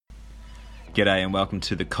G'day and welcome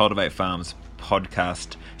to the Cultivate Farms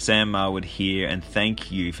podcast. Sam Marwood here, and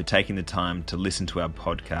thank you for taking the time to listen to our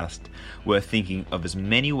podcast. We're thinking of as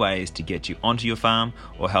many ways to get you onto your farm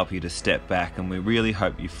or help you to step back, and we really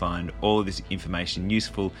hope you find all of this information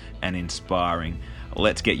useful and inspiring.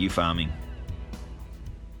 Let's get you farming.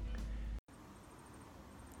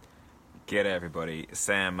 G'day everybody,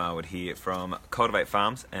 Sam Marwood here from Cultivate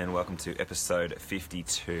Farms, and welcome to episode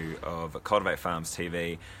 52 of Cultivate Farms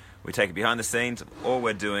TV. We take it behind the scenes, all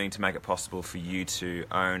we're doing to make it possible for you to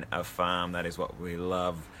own a farm. That is what we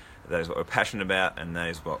love, that is what we're passionate about, and that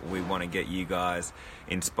is what we want to get you guys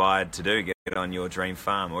inspired to do, get on your dream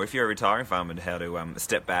farm. Or if you're a retiring farmer, how to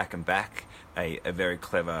step back and back a very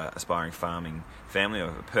clever, aspiring farming family or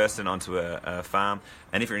a person onto a farm.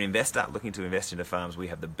 And if you're an investor looking to invest into farms, we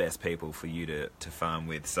have the best people for you to farm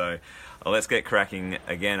with. So let's get cracking.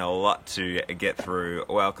 Again, a lot to get through.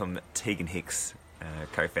 Welcome Tegan Hicks,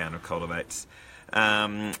 co-founder of Cultivate.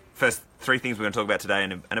 First, three things we're going to talk about today,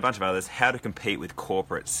 and a bunch of others. How to compete with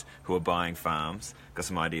corporates who are buying farms. Got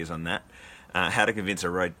some ideas on that. How to convince a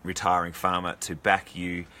retiring farmer to back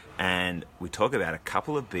you. And we talk about a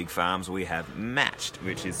couple of big farms we have matched,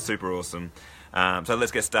 which is super awesome. So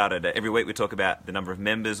let's get started. Every week we talk about the number of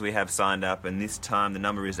members we have signed up, and this time the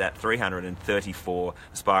number is at 334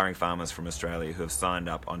 aspiring farmers from Australia who have signed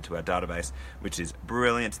up onto our database, which is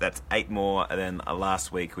brilliant. That's 8 more than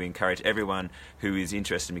last week. We encourage everyone who is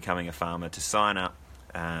interested in becoming a farmer to sign up.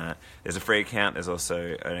 There's a free account. There's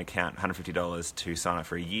also an account, $150 to sign up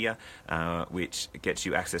for a year, which gets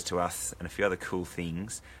you access to us and a few other cool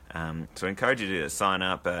things. So I encourage you to sign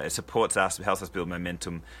up. It supports us, it helps us build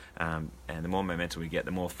momentum, and the more momentum we get,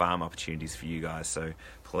 the more farm opportunities for you guys. So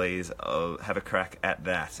please have a crack at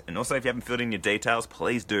that. And also, if you haven't filled in your details,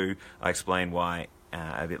 please do. I explain why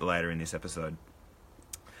a bit later in this episode.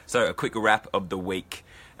 So a quick wrap of the week.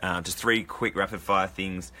 Just 3 quick rapid-fire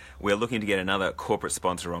things. We're looking to get another corporate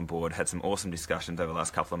sponsor on board. Had some awesome discussions over the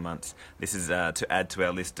last couple of months. This is to add to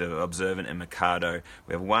our list of Observant and Mercado.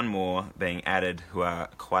 We have one more being added who are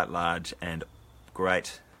quite large and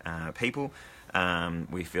great people.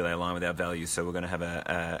 We feel they align with our values, so we're going to have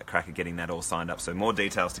a crack at getting that all signed up. So more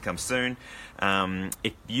details to come soon.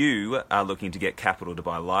 If you are looking to get capital to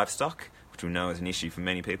buy livestock, which we know is an issue for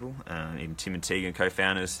many people, even Tim and Tegan,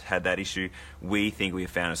 co-founders, had that issue. We think we have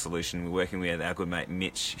found a solution. We're working with our good mate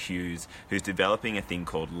Mitch Hughes, who's developing a thing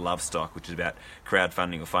called Lovestock, which is about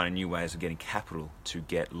crowdfunding or finding new ways of getting capital to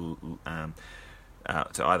get to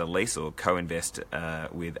either lease or co-invest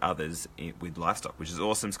with others with livestock, which is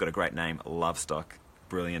awesome. It's got a great name, Lovestock.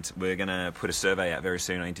 Brilliant. We're going to put a survey out very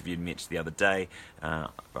soon. I interviewed Mitch the other day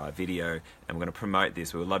via video, and we're going to promote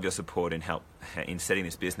this. We would love your support in setting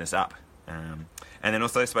this business up. And then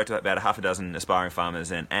also spoke to about a half a dozen aspiring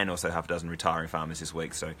farmers and also half a dozen retiring farmers this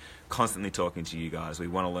week. So constantly talking to you guys. We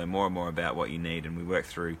want to learn more and more about what you need, and we work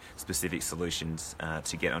through specific solutions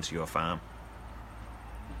to get onto your farm.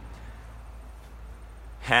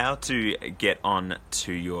 How to get on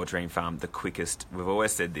to your dream farm the quickest. We've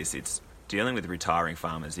always said this. It's dealing with retiring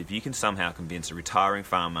farmers. If you can somehow convince a retiring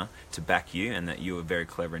farmer to back you and that you are very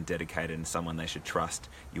clever and dedicated and someone they should trust,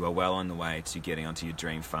 you are well on the way to getting onto your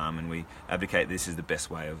dream farm, and we advocate this is the best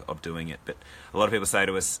way of doing it. But a lot of people say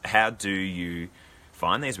to us, how do you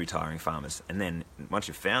find these retiring farmers? And then once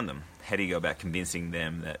you've found them, how do you go about convincing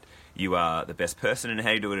them that you are the best person, and how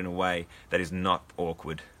do you do it in a way that is not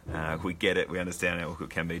awkward? We get it, we understand how awkward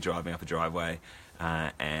it can be driving up a driveway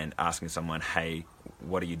and asking someone, hey,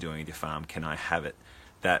 what are you doing with your farm? Can I have it?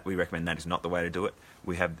 That we recommend that is not the way to do it.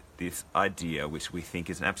 We have this idea which we think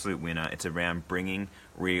is an absolute winner. It's around bringing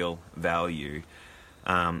real value,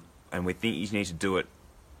 and we think you need to do it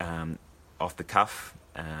off the cuff,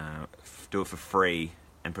 do it for free,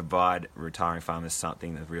 and provide retiring farmers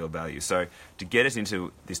something of real value. So to get us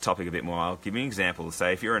into this topic a bit more, I'll give you an example.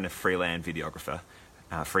 Say if you're a freelance videographer,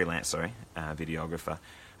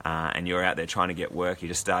 and you're out there trying to get work, you're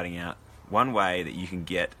just starting out. One way that you can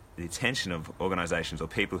get the attention of organisations or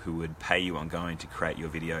people who would pay you ongoing to create your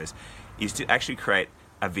videos is to actually create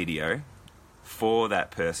a video for that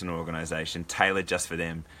person or organisation tailored just for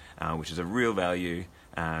them, which is a real value,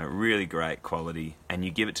 really great quality, and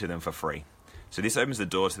you give it to them for free. So this opens the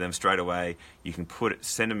door to them straight away. You can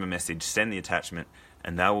send them a message, send the attachment,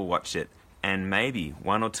 and they will watch it. And maybe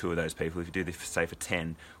 1 or 2 of those people, if you do this, say for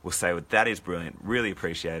 10, will say, well, that is brilliant, really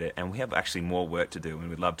appreciate it, and we have actually more work to do, and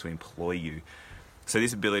we'd love to employ you. So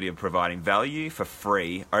this ability of providing value for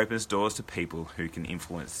free opens doors to people who can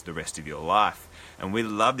influence the rest of your life. And we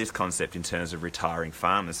love this concept in terms of retiring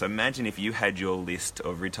farmers. So imagine if you had your list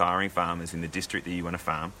of retiring farmers in the district that you want to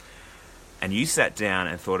farm, and you sat down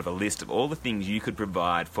and thought of a list of all the things you could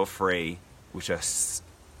provide for free which are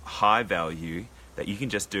high value that you can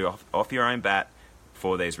just do off your own bat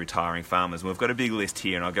for these retiring farmers. And we've got a big list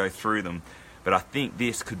here and I'll go through them, but I think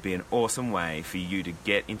this could be an awesome way for you to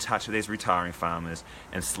get in touch with these retiring farmers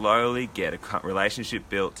and slowly get a relationship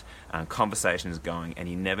built, conversations going, and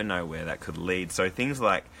you never know where that could lead. So things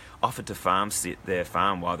like offer to farm sit their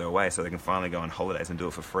farm while they're away so they can finally go on holidays and do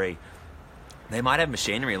it for free. They might have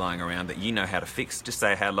machinery lying around that you know how to fix. Just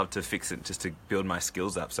say, hey, I'd love to fix it just to build my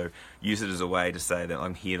skills up. So use it as a way to say that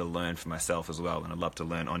I'm here to learn for myself as well, and I'd love to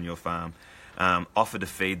learn on your farm. Offer to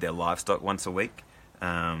feed their livestock once a week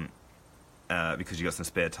because you've got some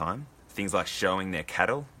spare time. Things like showing their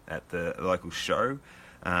cattle at the local show.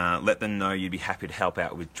 Let them know you'd be happy to help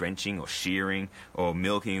out with drenching or shearing or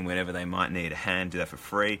milking whenever they might need a hand. Do that for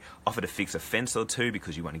free. Offer to fix a fence or two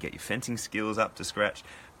because you want to get your fencing skills up to scratch.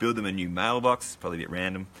 Build them a new mailbox, probably a bit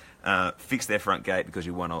random. Fix their front gate because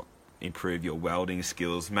you want to improve your welding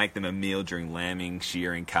skills. Make them a meal during lambing,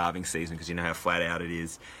 shearing, calving season because you know how flat out it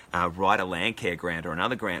is. Write a land care grant or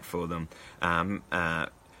another grant for them.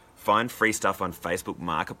 Find free stuff on Facebook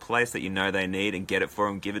Marketplace that you know they need and get it for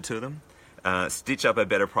them, give it to them. Stitch up a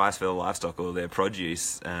better price for their livestock or their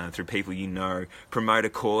produce through people you know. Promote a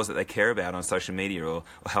cause that they care about on social media or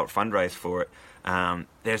help fundraise for it.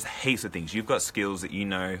 There's heaps of things. You've got skills that you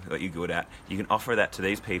know that you're good at. You can offer that to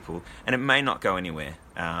these people, and it may not go anywhere,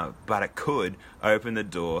 but it could open the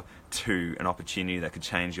door to an opportunity that could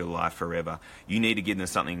change your life forever. You need to give them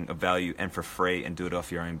something of value and for free and do it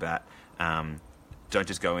off your own bat. Don't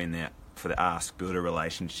just go in there for the ask. Build a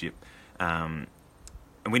relationship.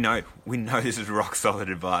 And we know this is rock solid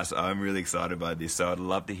advice. I'm really excited by this. So I'd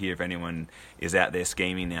love to hear if anyone is out there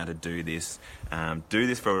scheming now to do this. Do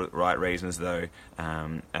this for the right reasons though.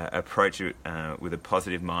 Approach it with a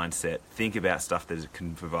positive mindset. Think about stuff that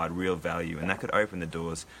can provide real value, and that could open the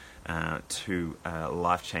doors to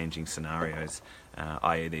life-changing scenarios,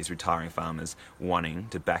 i.e. these retiring farmers wanting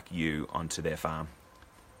to back you onto their farm.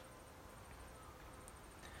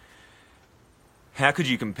 How could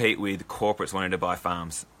you compete with corporates wanting to buy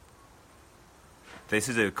farms? This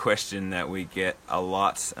is a question that we get a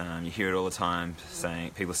lot. You hear it all the time,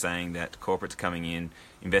 people saying that corporates are coming in,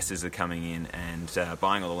 investors are coming in and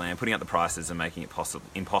buying all the land, putting up the prices and making it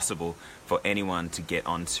impossible for anyone to get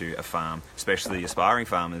onto a farm, especially aspiring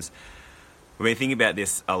farmers. We've been thinking about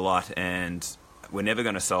this a lot, and we're never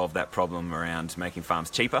going to solve that problem around making farms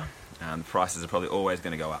cheaper. The prices are probably always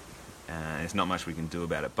going to go up. There's not much we can do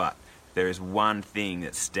about it, but there is one thing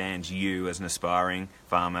that stands you as an aspiring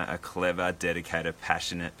farmer, a clever, dedicated,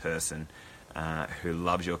 passionate person who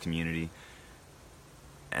loves your community.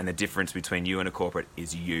 And the difference between you and a corporate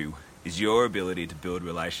is your ability to build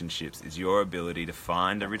relationships, is your ability to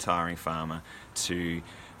find a retiring farmer, to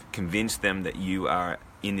convince them that you are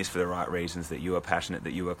in this for the right reasons, that you are passionate,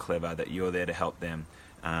 that you are clever, that you're there to help them.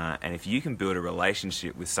 And if you can build a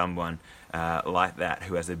relationship with someone like that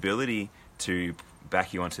who has the ability to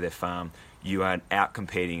back you onto their farm, you are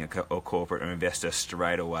out-competing a corporate or investor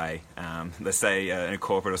straight away. Let's say a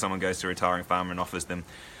corporate or someone goes to a retiring farmer and offers them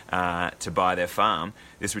to buy their farm.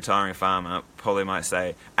 This retiring farmer probably might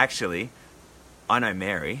say, actually, I know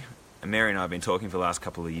Mary, and Mary and I have been talking for the last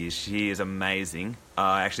couple of years. She is amazing.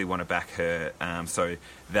 I actually want to back her. So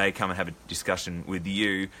they come and have a discussion with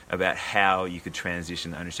you about how you could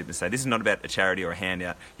transition ownership and say, this is not about a charity or a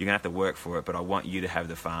handout. You're going to have to work for it, but I want you to have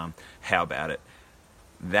the farm. How about it?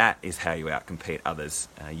 That is how you outcompete others.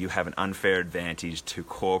 You have an unfair advantage to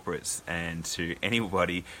corporates and to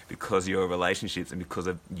anybody because of your relationships and because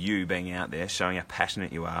of you being out there showing how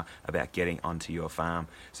passionate you are about getting onto your farm.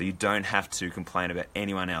 So you don't have to complain about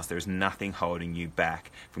anyone else. There is nothing holding you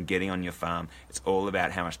back from getting on your farm. It's all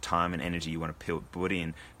about how much time and energy you want to put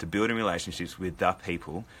in to building relationships with the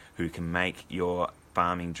people who can make your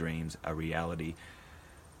farming dreams a reality.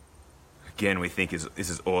 Again, we think this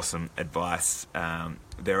is awesome advice.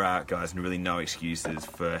 There are, guys, really no excuses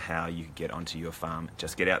for how you can get onto your farm.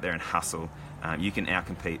 Just get out there and hustle. You can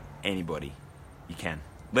outcompete anybody. You can.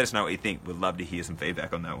 Let us know what you think. We'd love to hear some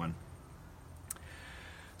feedback on that one.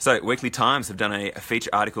 So, Weekly Times have done a feature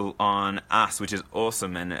article on us, which is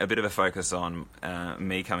awesome, and a bit of a focus on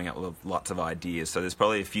me coming up with lots of ideas. So there's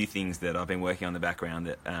probably a few things that I've been working on in the background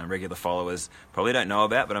that regular followers probably don't know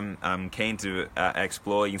about, but I'm keen to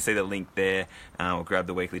explore. You can see the link there. We'll grab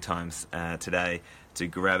the Weekly Times today to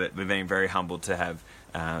grab it. We've been very humbled to have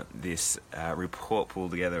this report pulled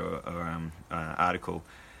together, or article.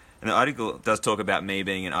 And the article does talk about me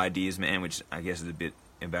being an ideas man, which I guess is a bit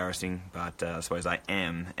embarrassing, but I suppose I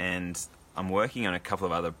am, and I'm working on a couple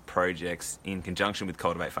of other projects in conjunction with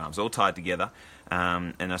Cultivate Farms, all tied together,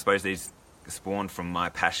 and I suppose these spawned from my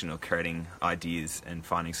passion of creating ideas and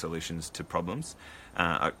finding solutions to problems.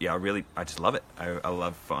 I just love it. I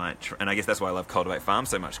love and I guess that's why I love Cultivate Farms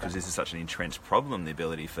so much, because this is such an entrenched problem, the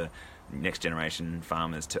ability for next generation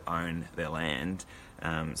farmers to own their land.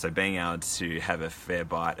 So being able to have a fair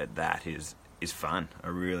bite at that is fun. I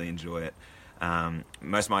really enjoy it.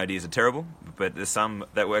 Most of my ideas are terrible, but there's some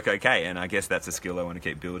that work okay, and I guess that's a skill I want to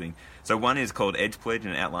keep building. So one is called Edge Pledge,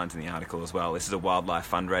 and it outlines in the article as well. This is a wildlife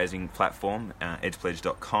fundraising platform,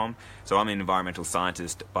 edgepledge.com. So I'm an environmental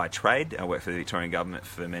scientist by trade. I worked for the Victorian government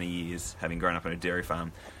for many years, having grown up on a dairy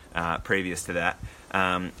farm previous to that.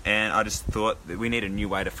 And I just thought that we need a new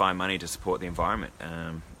way to find money to support the environment.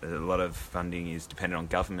 A lot of funding is dependent on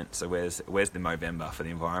government, so where's the Movember for the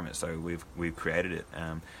environment? So we've created it,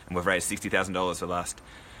 and we've raised $60,000 for the last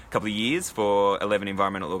couple of years for 11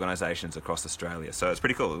 environmental organisations across Australia. So it's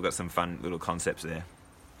pretty cool. We've got some fun little concepts there.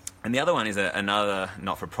 And the other one is another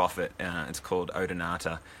not-for-profit. It's called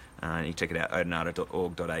Odonata. You can check it out,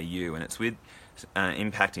 odonata.org.au, and it's with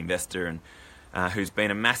impact investor and who's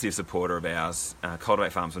been a massive supporter of ours.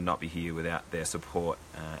 Cultivate Farms would not be here without their support,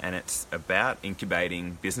 and it's about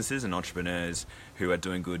incubating businesses and entrepreneurs who are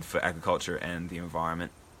doing good for agriculture and the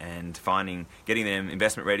environment, and getting them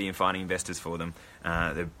investment ready and finding investors for them.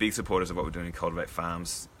 They're big supporters of what we're doing in Cultivate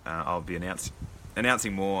Farms. I'll be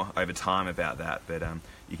announcing more over time about that, but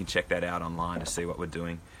you can check that out online to see what we're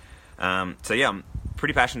doing. I'm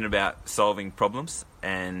pretty passionate about solving problems,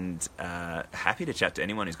 and happy to chat to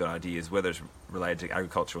anyone who's got ideas, whether it's related to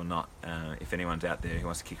agriculture or not. If anyone's out there who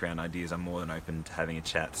wants to kick around ideas, I'm more than open to having a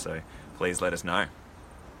chat, so please let us know.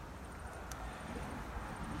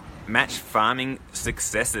 Match farming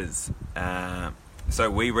successes. So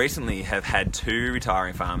we recently have had 2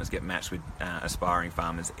 retiring farmers get matched with aspiring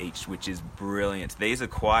farmers each, which is brilliant. These are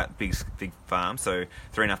quite big farms, so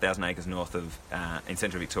 3,500 acres north of in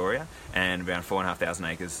central Victoria, and around 4,500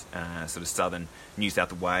 acres sort of southern New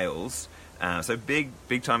South Wales. So big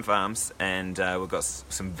time farms, and we've got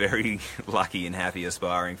some very lucky and happy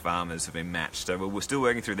aspiring farmers have been matched. So we're still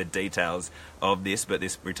working through the details of this, but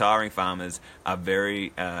these retiring farmers are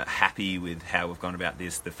very happy with how we've gone about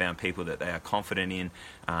this. They've found people that they are confident in,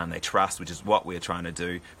 they trust, which is what we're trying to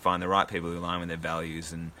do, find the right people who align with their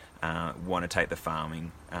values and want to take the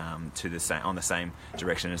farming on the same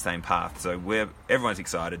direction and the same path. So everyone's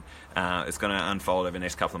excited. It's going to unfold over the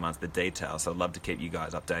next couple of months, the details. So I'd love to keep you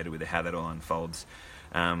guys updated with how that all unfolds.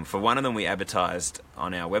 For one of them, we advertised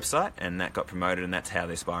on our website, and that got promoted, and that's how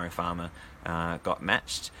the aspiring farmer got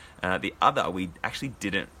matched. The other, we actually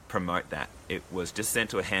didn't promote that. It was just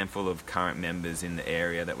sent to a handful of current members in the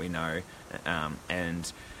area that we know,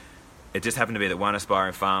 and it just happened to be that one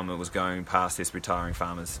aspiring farmer was going past this retiring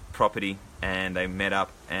farmer's property, and they met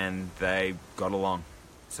up and they got along.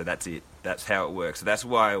 So that's it. That's how it works. So that's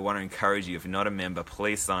why I want to encourage you, if you're not a member,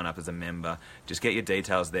 please sign up as a member. Just get your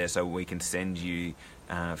details there so we can send you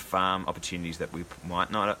farm opportunities that we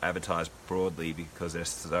might not advertise broadly because they're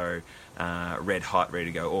so red hot, ready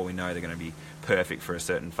to go, or we know they're going to be perfect for a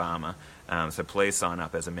certain farmer. So please sign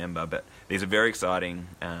up as a member. But these are very exciting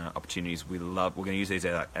opportunities. We're going to use these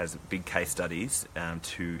as big case studies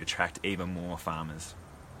to attract even more farmers.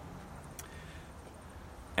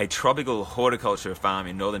 A tropical horticulture farm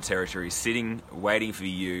in Northern Territory is sitting, waiting for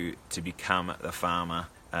you to become the farmer.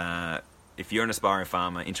 If you're an aspiring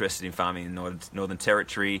farmer interested in farming in Northern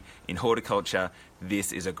Territory, in horticulture,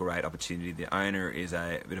 this is a great opportunity. The owner is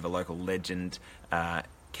a bit of a local legend,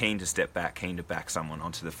 keen to step back, keen to back someone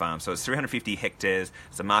onto the farm. So it's 350 hectares,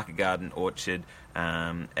 it's a market garden orchard,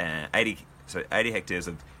 80 hectares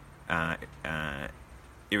of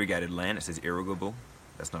irrigated land. It says irrigable,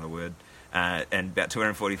 that's not a word. And about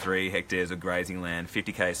 243 hectares of grazing land,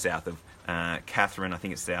 50 k's south of Catherine, I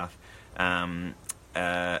think it's south.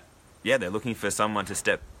 They're looking for someone to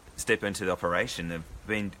step into the operation. They've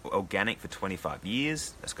been organic for 25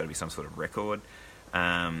 years. That's got to be some sort of record.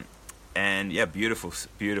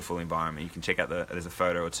 Beautiful environment. You can check out there's a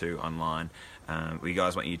photo or two online. We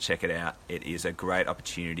guys want you to check it out. It is a great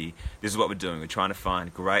opportunity. This is what we're doing. We're trying to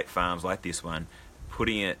find great farms like this one,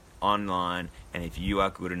 putting it online, and if you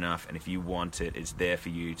are good enough and if you want it, it's there for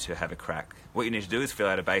you to have a crack. What you need to do is fill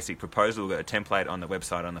out a basic proposal. We've got a template on the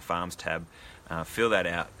website on the Farms tab. Fill that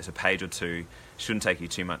out. It's a page or two. Shouldn't take you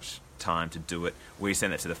too much time to do it. We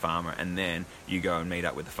send it to the farmer, and then you go and meet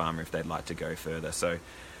up with the farmer if they'd like to go further. So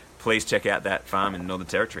please check out that farm in the Northern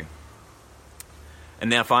Territory. And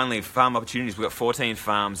now finally, farm opportunities. We've got 14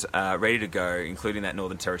 farms ready to go, including that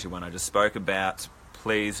Northern Territory one I just spoke about.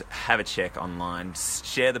 please have a check online.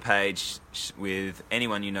 Share the page with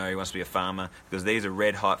anyone you know who wants to be a farmer, because these are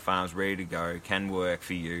red hot farms ready to go, can work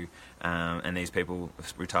for you, and these people,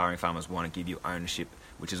 retiring farmers, want to give you ownership,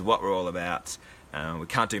 which is what we're all about. We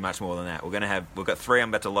can't do much more than that. We've got 3 I'm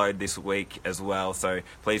about to load this week as well, so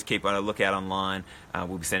please keep on a lookout online.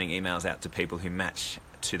 We'll be sending emails out to people who match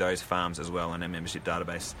to those farms as well in our membership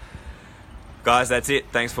database. Guys, that's it.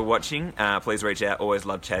 Thanks for watching. Please reach out. Always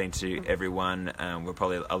love chatting to everyone. We're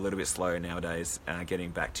probably a little bit slow nowadays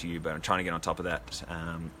getting back to you, but I'm trying to get on top of that.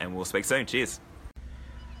 And we'll speak soon. Cheers.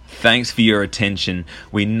 Thanks for your attention.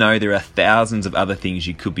 We know there are thousands of other things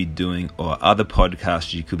you could be doing or other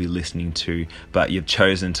podcasts you could be listening to, but you've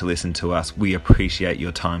chosen to listen to us. We appreciate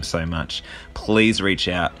your time so much. Please reach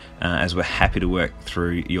out as we're happy to work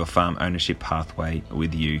through your farm ownership pathway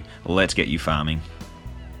with you. Let's get you farming.